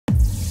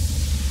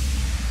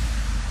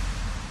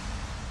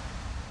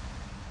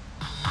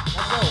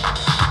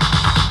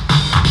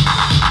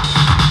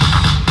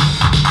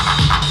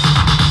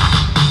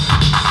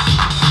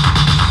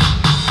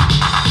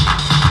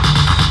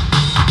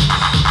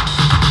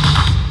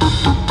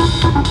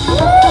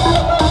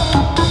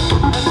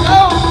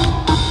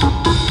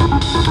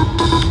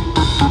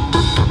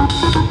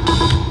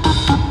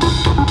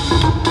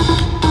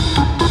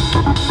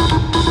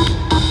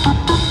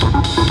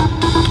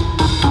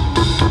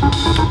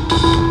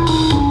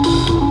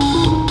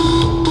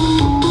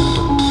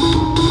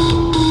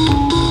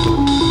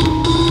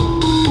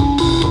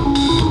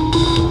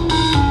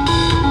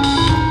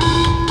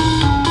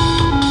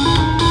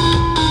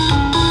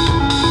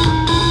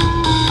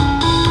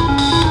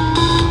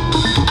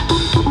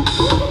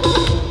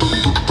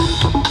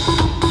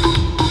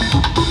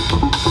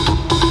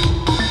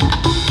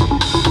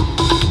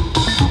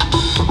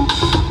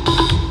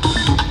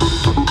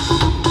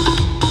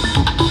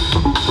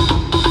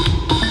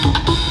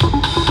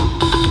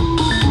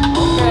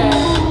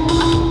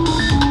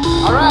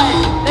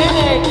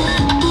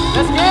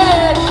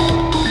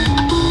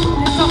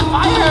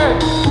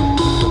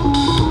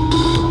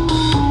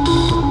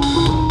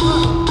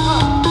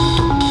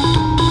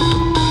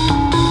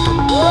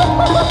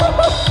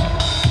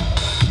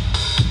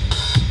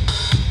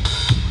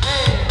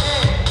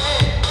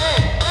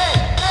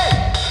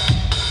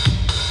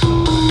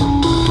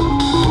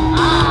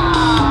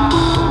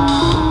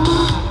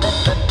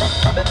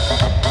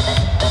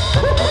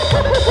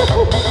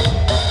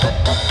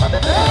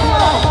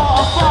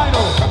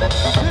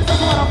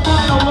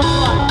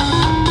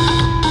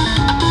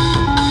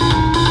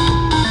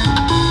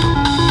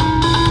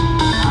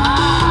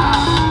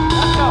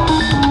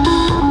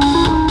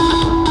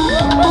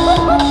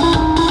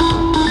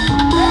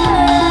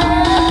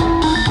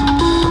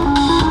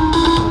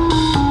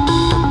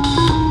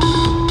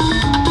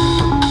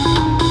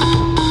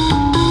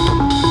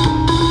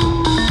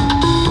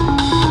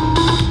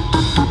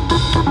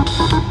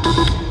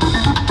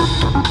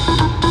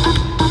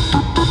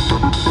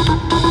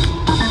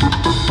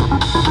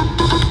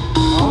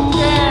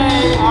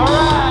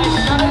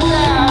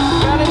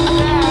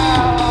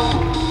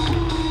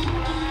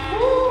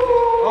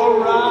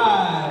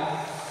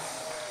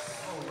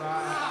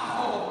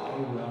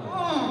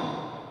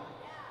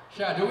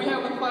Do we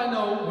have a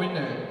final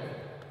winner?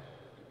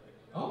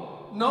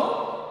 Oh,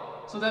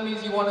 no? So that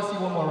means you want to see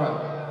one more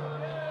round.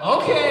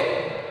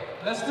 Okay,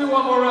 let's do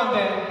one more round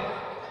then.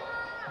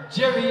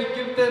 Jerry,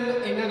 give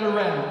them another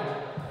round.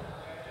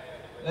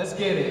 Let's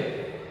get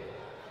it.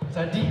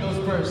 Saadiq goes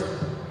first.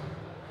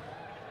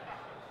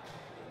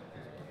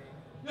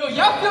 Yo,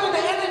 y'all feeling the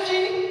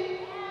energy?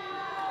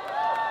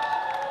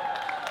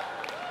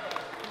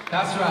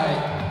 That's right.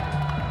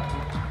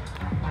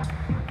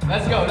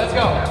 Let's go, let's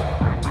go.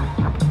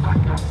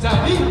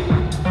 Saadiq.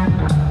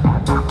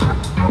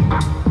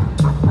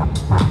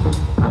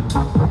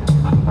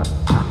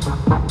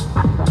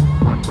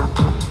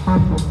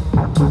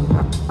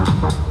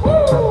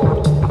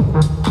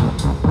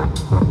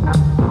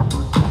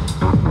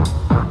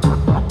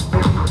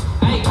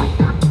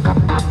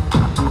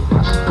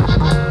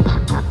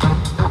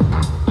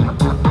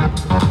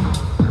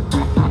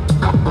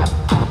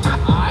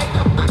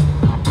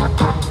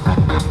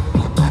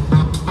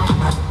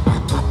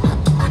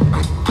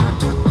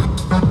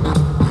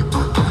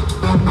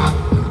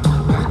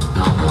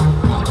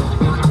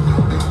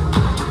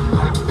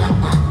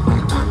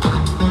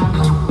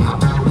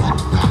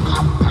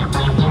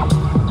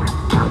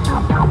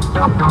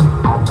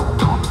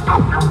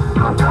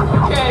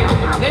 Okay,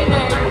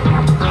 Nene.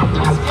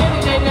 Let's get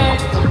it, Nene.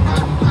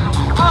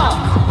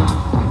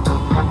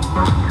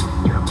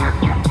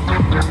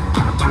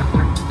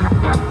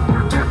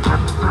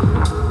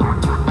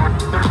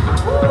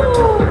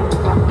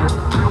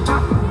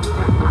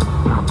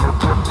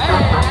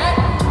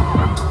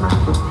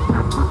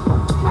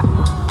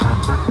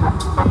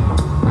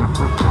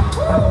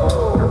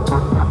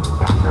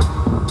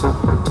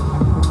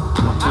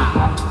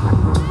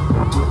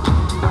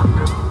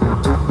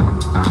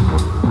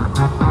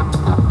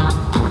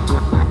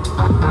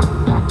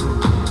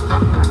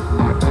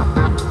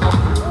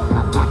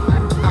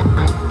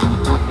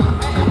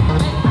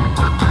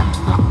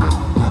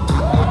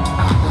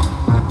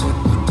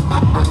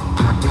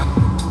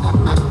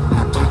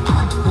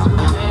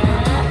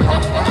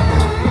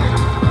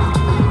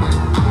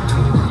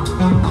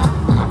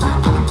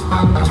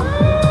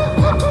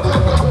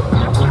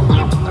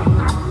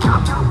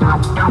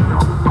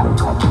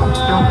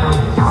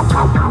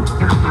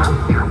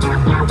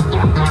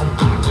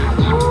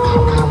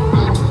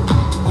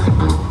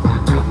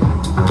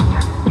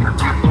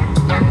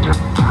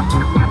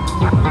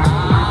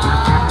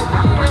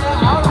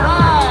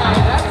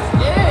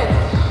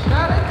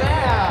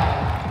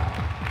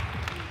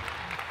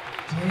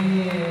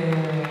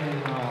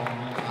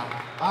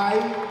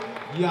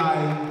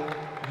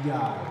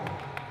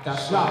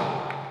 That's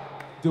right.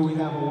 Do we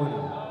have a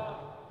winner?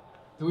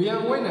 Do we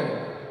have a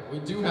winner? We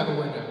do have a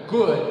winner.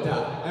 Good.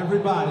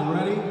 Everybody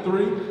ready?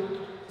 3,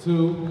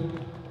 2,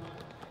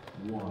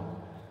 1.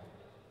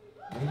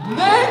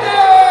 Nene!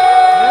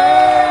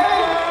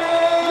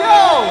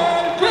 Yo!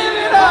 Give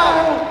it up!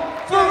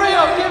 For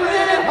real, give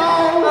it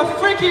a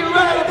freaking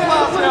round of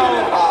applause, yo!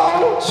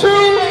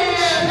 True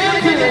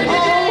champion!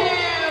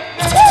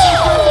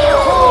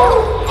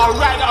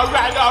 Alright,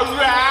 alright,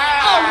 alright!